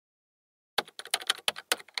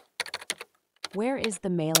Where is the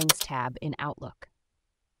Mailings tab in Outlook?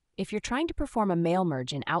 If you're trying to perform a mail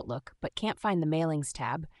merge in Outlook but can't find the Mailings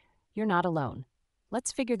tab, you're not alone.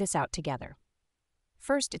 Let's figure this out together.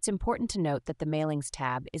 First, it's important to note that the Mailings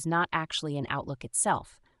tab is not actually in Outlook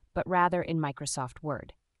itself, but rather in Microsoft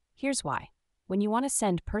Word. Here's why. When you want to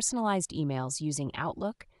send personalized emails using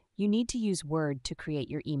Outlook, you need to use Word to create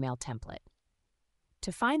your email template.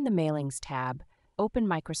 To find the Mailings tab, open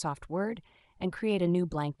Microsoft Word and create a new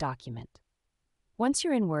blank document. Once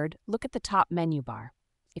you're in Word, look at the top menu bar.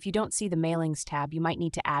 If you don't see the Mailings tab, you might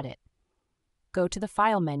need to add it. Go to the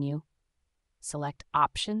File menu, select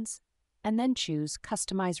Options, and then choose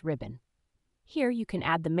Customize Ribbon. Here you can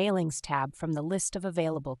add the Mailings tab from the list of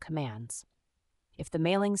available commands. If the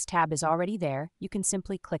Mailings tab is already there, you can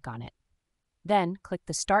simply click on it. Then click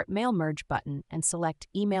the Start Mail Merge button and select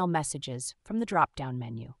Email Messages from the drop-down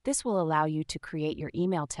menu. This will allow you to create your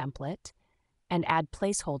email template and add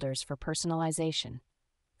placeholders for personalization.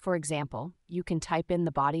 For example, you can type in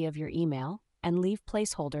the body of your email and leave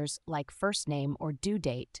placeholders like first name or due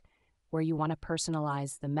date where you want to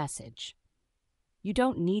personalize the message. You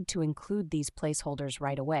don't need to include these placeholders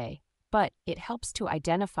right away, but it helps to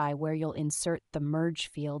identify where you'll insert the merge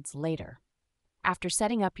fields later. After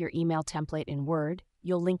setting up your email template in Word,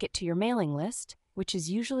 you'll link it to your mailing list, which is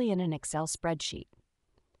usually in an Excel spreadsheet.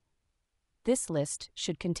 This list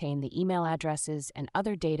should contain the email addresses and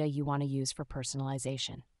other data you want to use for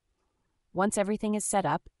personalization. Once everything is set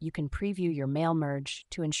up, you can preview your mail merge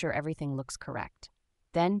to ensure everything looks correct.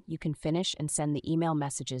 Then you can finish and send the email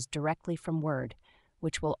messages directly from Word,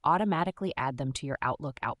 which will automatically add them to your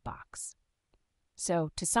Outlook outbox. So,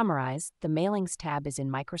 to summarize, the Mailings tab is in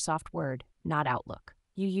Microsoft Word, not Outlook.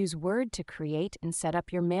 You use Word to create and set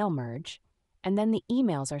up your mail merge, and then the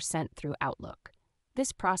emails are sent through Outlook.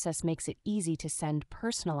 This process makes it easy to send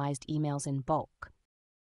personalized emails in bulk.